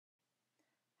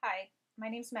My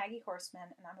name's Maggie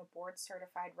Horseman, and I'm a board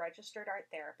certified registered art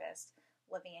therapist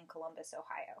living in Columbus,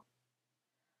 Ohio.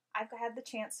 I've had the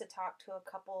chance to talk to a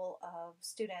couple of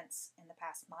students in the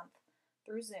past month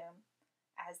through Zoom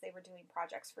as they were doing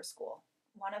projects for school.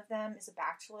 One of them is a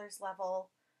bachelor's level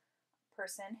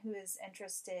person who is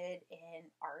interested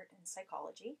in art and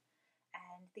psychology,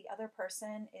 and the other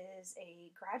person is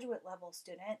a graduate level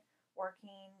student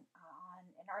working on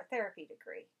an art therapy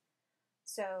degree.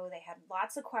 So they had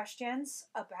lots of questions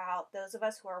about those of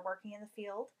us who are working in the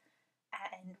field.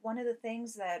 And one of the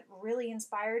things that really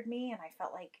inspired me, and I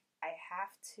felt like I have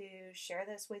to share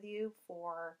this with you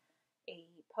for a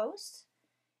post,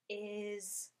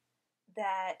 is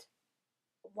that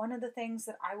one of the things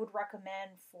that I would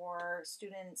recommend for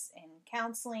students in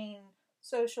counseling,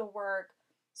 social work,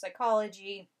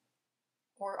 psychology,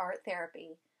 or art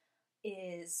therapy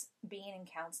is being in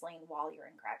counseling while you're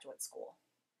in graduate school.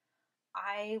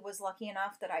 I was lucky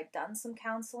enough that I'd done some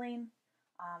counseling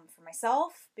for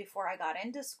myself before I got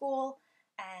into school,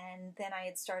 and then I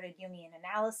had started Jungian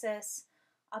analysis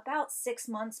about 6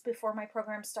 months before my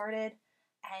program started,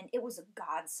 and it was a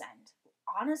godsend.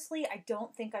 Honestly, I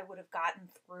don't think I would have gotten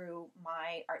through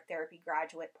my art therapy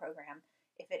graduate program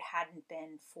if it hadn't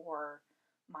been for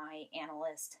my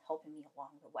analyst helping me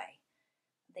along the way.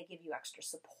 They give you extra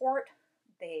support,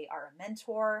 they are a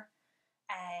mentor,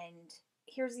 and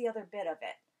here's the other bit of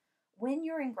it. When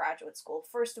you're in graduate school,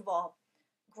 first of all,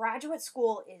 graduate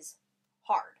school is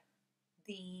hard.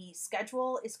 The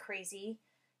schedule is crazy.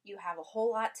 You have a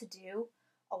whole lot to do.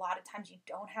 A lot of times you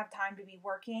don't have time to be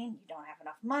working. You don't have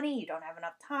enough money. You don't have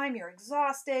enough time. You're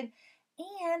exhausted.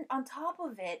 And on top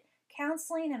of it,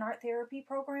 counseling and art therapy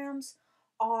programs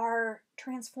are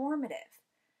transformative.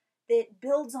 It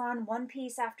builds on one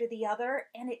piece after the other,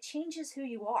 and it changes who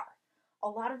you are. A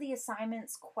lot of the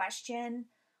assignments question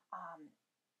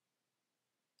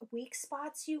weak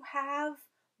spots you have,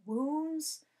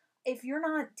 wounds. If you're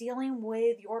not dealing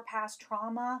with your past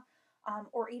trauma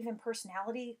or even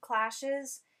personality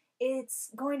clashes, it's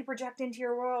going to project into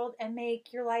your world and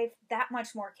make your life that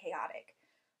much more chaotic.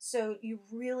 So you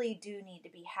really do need to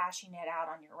be hashing it out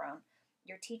on your own.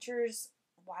 Your teachers,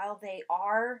 while they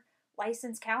are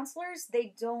licensed counselors,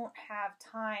 they don't have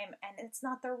time, and it's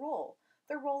not their role.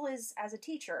 Their role is as a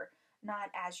teacher,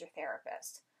 not as your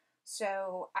therapist.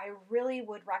 So I really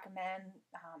would recommend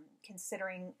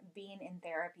considering being in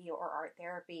therapy or art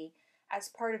therapy as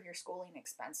part of your schooling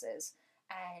expenses,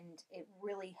 and it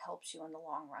really helps you in the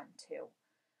long run too.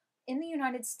 In the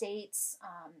United States,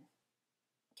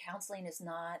 counseling is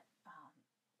not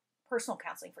personal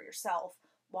counseling for yourself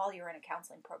while you're in a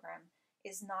counseling program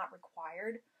is not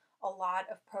required. A lot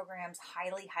of programs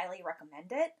highly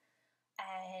recommend it,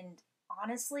 and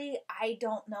honestly, I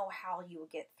don't know how you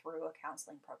would get through a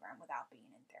counseling program without being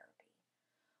in therapy.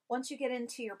 Once you get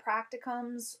into your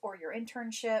practicums or your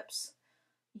internships,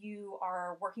 you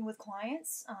are working with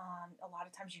clients. A lot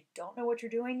of times you don't know what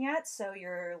you're doing yet, so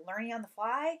you're learning on the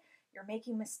fly. You're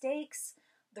making mistakes.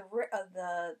 The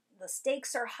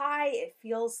stakes are high. It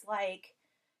feels like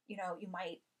you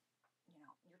might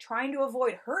you're trying to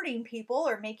avoid hurting people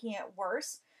or making it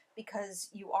worse because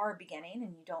you are beginning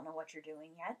and you don't know what you're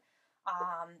doing yet.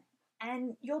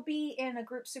 And you'll be in a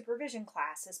group supervision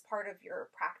class as part of your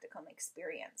practicum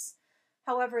experience.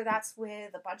 However, that's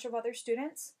with a bunch of other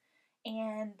students,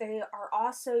 and they are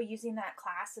also using that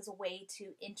class as a way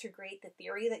to integrate the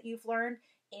theory that you've learned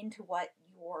into what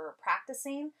you're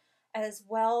practicing, as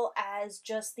well as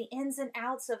just the ins and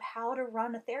outs of how to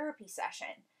run a therapy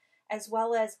session, as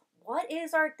well as what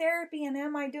is art therapy and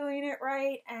am I doing it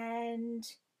right, and ...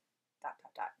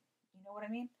 You know what I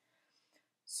mean?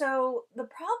 So the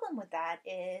problem with that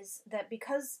is that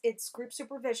because it's group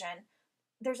supervision,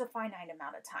 there's a finite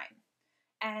amount of time.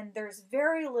 And there's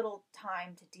very little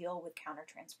time to deal with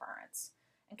countertransference.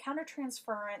 And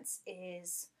countertransference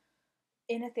is,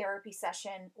 in a therapy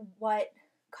session, what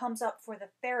comes up for the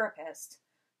therapist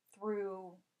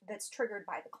that's triggered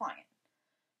by the client.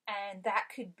 And that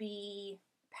could be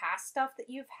past stuff that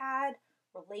you've had,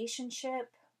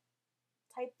 relationship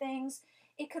type things.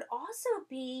 It could also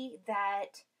be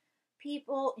that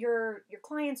your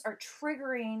clients are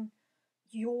triggering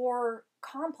your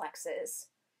complexes,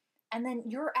 and then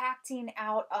you're acting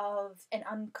out of an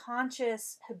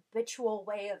unconscious, habitual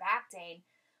way of acting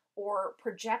or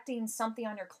projecting something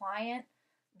on your client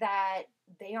that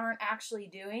they aren't actually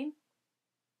doing.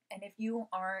 And if you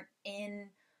aren't in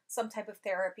some type of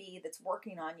therapy that's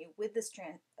working on you with this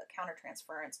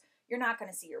countertransference, you're not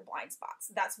going to see your blind spots.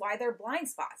 That's why they're blind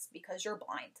spots, because you're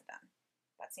blind to them.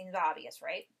 That seems obvious,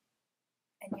 right?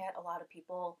 And yet a lot of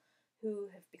people who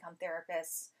have become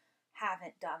therapists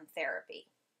haven't done therapy.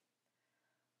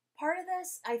 Part of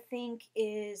this, I think,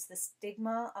 is the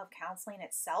stigma of counseling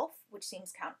itself, which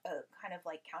seems kind of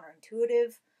like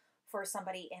counterintuitive for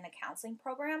somebody in a counseling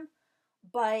program.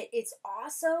 But it's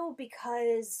also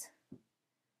because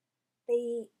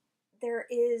they there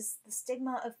is the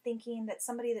stigma of thinking that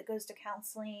somebody that goes to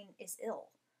counseling is ill,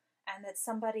 and that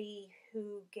somebody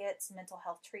who gets mental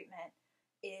health treatment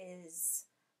is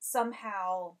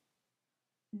somehow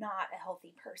not a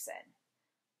healthy person.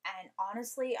 And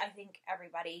honestly, I think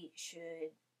everybody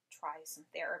should try some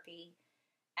therapy,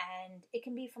 and it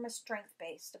can be from a strength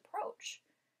based approach.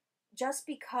 Just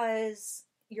because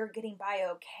you're getting by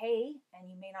okay and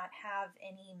you may not have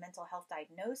any mental health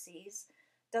diagnoses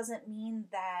doesn't mean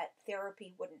that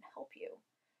therapy wouldn't help you.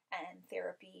 And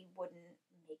therapy wouldn't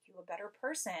make you a better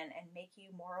person and make you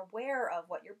more aware of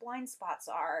what your blind spots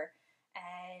are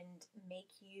and make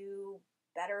you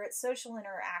better at social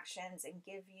interactions and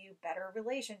give you better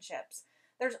relationships.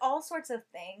 There's all sorts of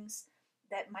things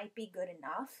that might be good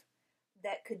enough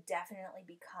that could definitely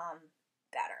become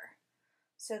better.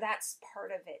 So that's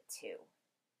part of it too.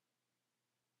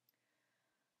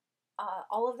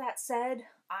 All of that said,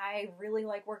 I really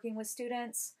like working with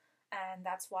students, and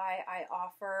that's why I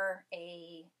offer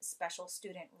a special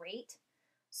student rate.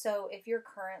 So if you're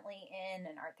currently in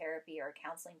an art therapy or a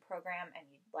counseling program and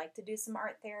you'd like to do some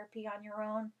art therapy on your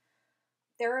own,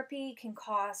 therapy can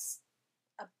cost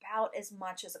about as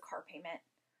much as a car payment.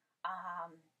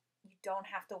 You don't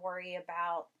have to worry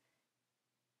about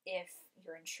if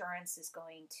your insurance is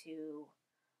going to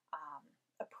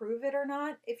approve it or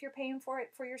not if you're paying for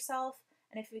it for yourself.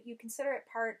 And if you consider it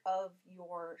part of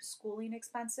your schooling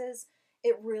expenses,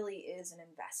 it really is an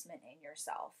investment in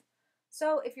yourself.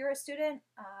 So if you're a student,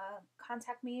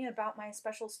 contact me about my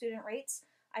special student rates.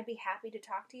 I'd be happy to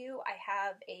talk to you. I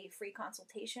have a free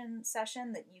consultation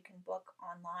session that you can book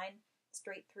online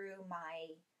straight through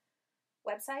my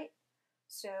website.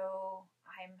 So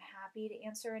I'm happy to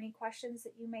answer any questions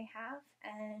that you may have,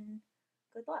 and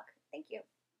good luck. Thank you.